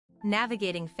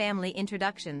Navigating family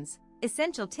introductions.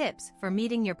 Essential tips for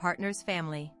meeting your partner's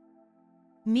family.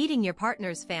 Meeting your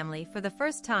partner's family for the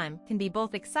first time can be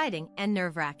both exciting and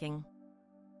nerve-wracking.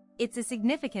 It's a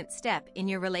significant step in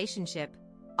your relationship,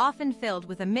 often filled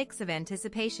with a mix of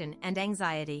anticipation and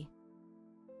anxiety.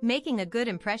 Making a good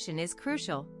impression is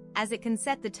crucial, as it can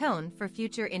set the tone for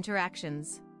future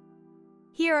interactions.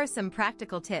 Here are some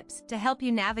practical tips to help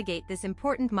you navigate this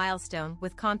important milestone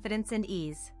with confidence and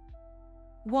ease.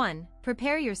 1.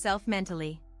 Prepare yourself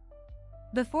mentally.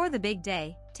 Before the big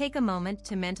day, take a moment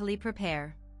to mentally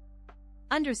prepare.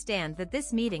 Understand that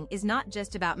this meeting is not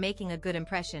just about making a good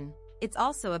impression, it's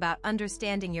also about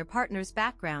understanding your partner's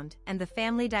background and the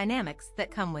family dynamics that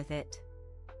come with it.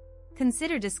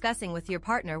 Consider discussing with your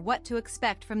partner what to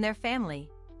expect from their family,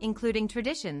 including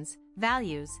traditions,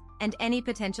 values, and any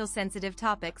potential sensitive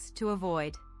topics to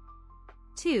avoid.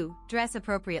 2. Dress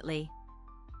appropriately.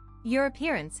 Your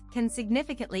appearance can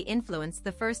significantly influence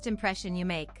the first impression you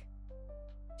make.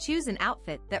 Choose an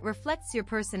outfit that reflects your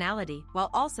personality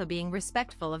while also being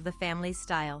respectful of the family's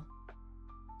style.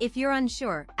 If you're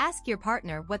unsure, ask your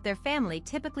partner what their family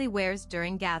typically wears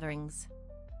during gatherings.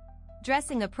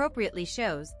 Dressing appropriately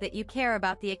shows that you care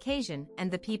about the occasion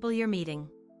and the people you're meeting.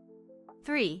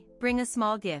 3. Bring a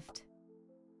small gift.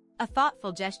 A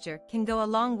thoughtful gesture can go a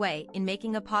long way in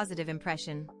making a positive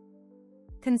impression.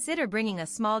 Consider bringing a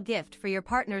small gift for your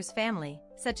partner's family,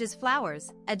 such as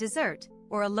flowers, a dessert,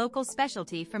 or a local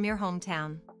specialty from your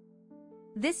hometown.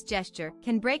 This gesture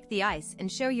can break the ice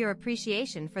and show your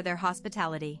appreciation for their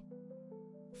hospitality.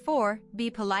 4.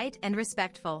 Be polite and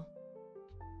respectful.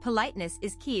 Politeness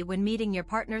is key when meeting your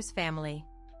partner's family.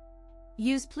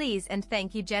 Use please and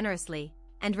thank you generously,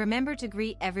 and remember to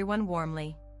greet everyone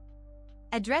warmly.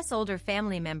 Address older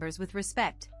family members with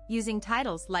respect, using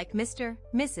titles like Mr.,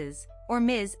 Mrs., or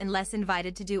Ms. unless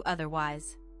invited to do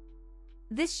otherwise.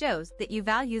 This shows that you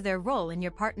value their role in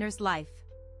your partner's life.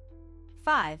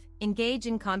 5. Engage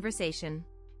in conversation.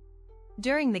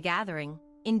 During the gathering,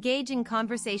 engage in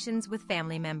conversations with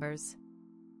family members.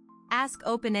 Ask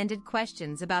open-ended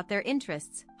questions about their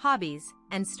interests, hobbies,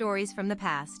 and stories from the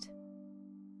past.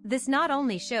 This not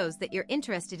only shows that you're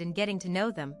interested in getting to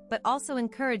know them, but also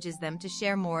encourages them to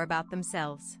share more about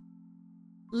themselves.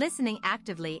 Listening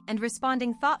actively and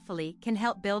responding thoughtfully can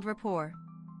help build rapport.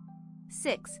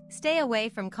 6. Stay away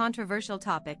from controversial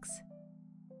topics.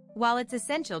 While it's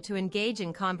essential to engage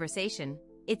in conversation,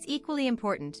 it's equally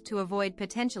important to avoid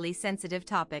potentially sensitive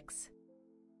topics.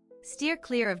 Steer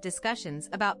clear of discussions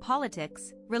about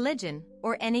politics, religion,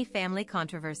 or any family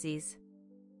controversies.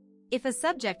 If a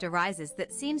subject arises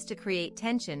that seems to create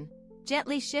tension,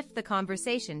 gently shift the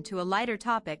conversation to a lighter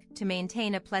topic to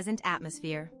maintain a pleasant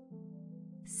atmosphere.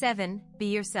 7. Be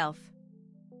yourself.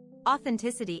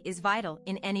 Authenticity is vital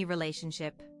in any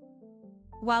relationship.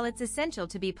 While it's essential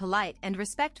to be polite and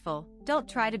respectful, don't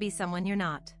try to be someone you're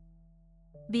not.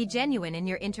 Be genuine in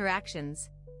your interactions,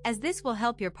 as this will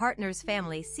help your partner's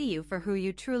family see you for who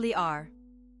you truly are.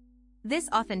 This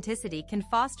authenticity can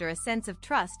foster a sense of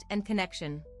trust and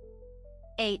connection.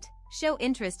 8. Show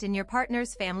interest in your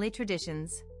partner's family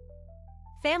traditions.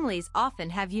 Families often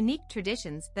have unique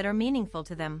traditions that are meaningful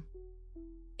to them.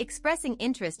 Expressing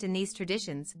interest in these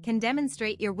traditions can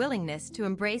demonstrate your willingness to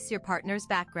embrace your partner's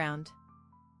background.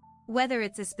 Whether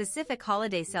it's a specific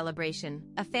holiday celebration,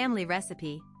 a family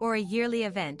recipe, or a yearly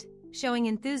event, showing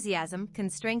enthusiasm can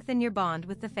strengthen your bond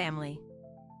with the family.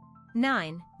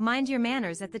 9. Mind your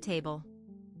manners at the table.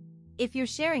 If you're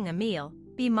sharing a meal,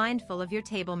 be mindful of your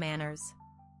table manners.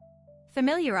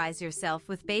 Familiarize yourself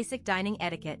with basic dining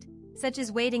etiquette, such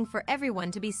as waiting for everyone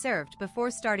to be served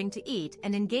before starting to eat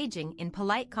and engaging in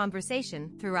polite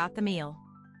conversation throughout the meal.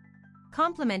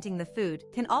 Complimenting the food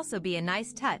can also be a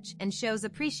nice touch and shows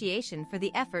appreciation for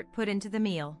the effort put into the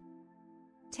meal.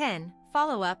 10.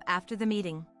 Follow up after the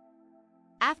meeting.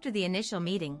 After the initial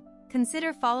meeting,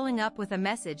 consider following up with a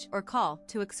message or call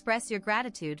to express your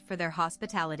gratitude for their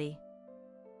hospitality.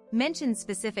 Mention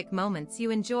specific moments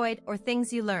you enjoyed or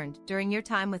things you learned during your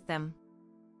time with them.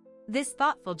 This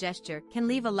thoughtful gesture can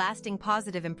leave a lasting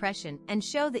positive impression and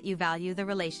show that you value the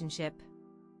relationship.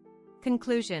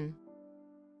 Conclusion.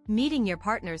 Meeting your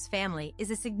partner's family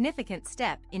is a significant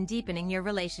step in deepening your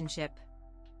relationship.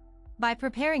 By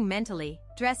preparing mentally,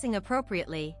 dressing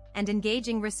appropriately, and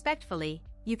engaging respectfully,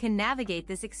 you can navigate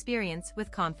this experience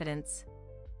with confidence.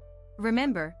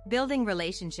 Remember, building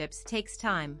relationships takes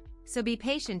time, so be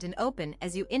patient and open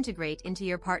as you integrate into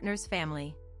your partner's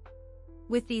family.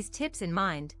 With these tips in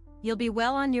mind, you'll be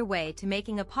well on your way to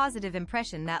making a positive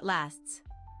impression that lasts.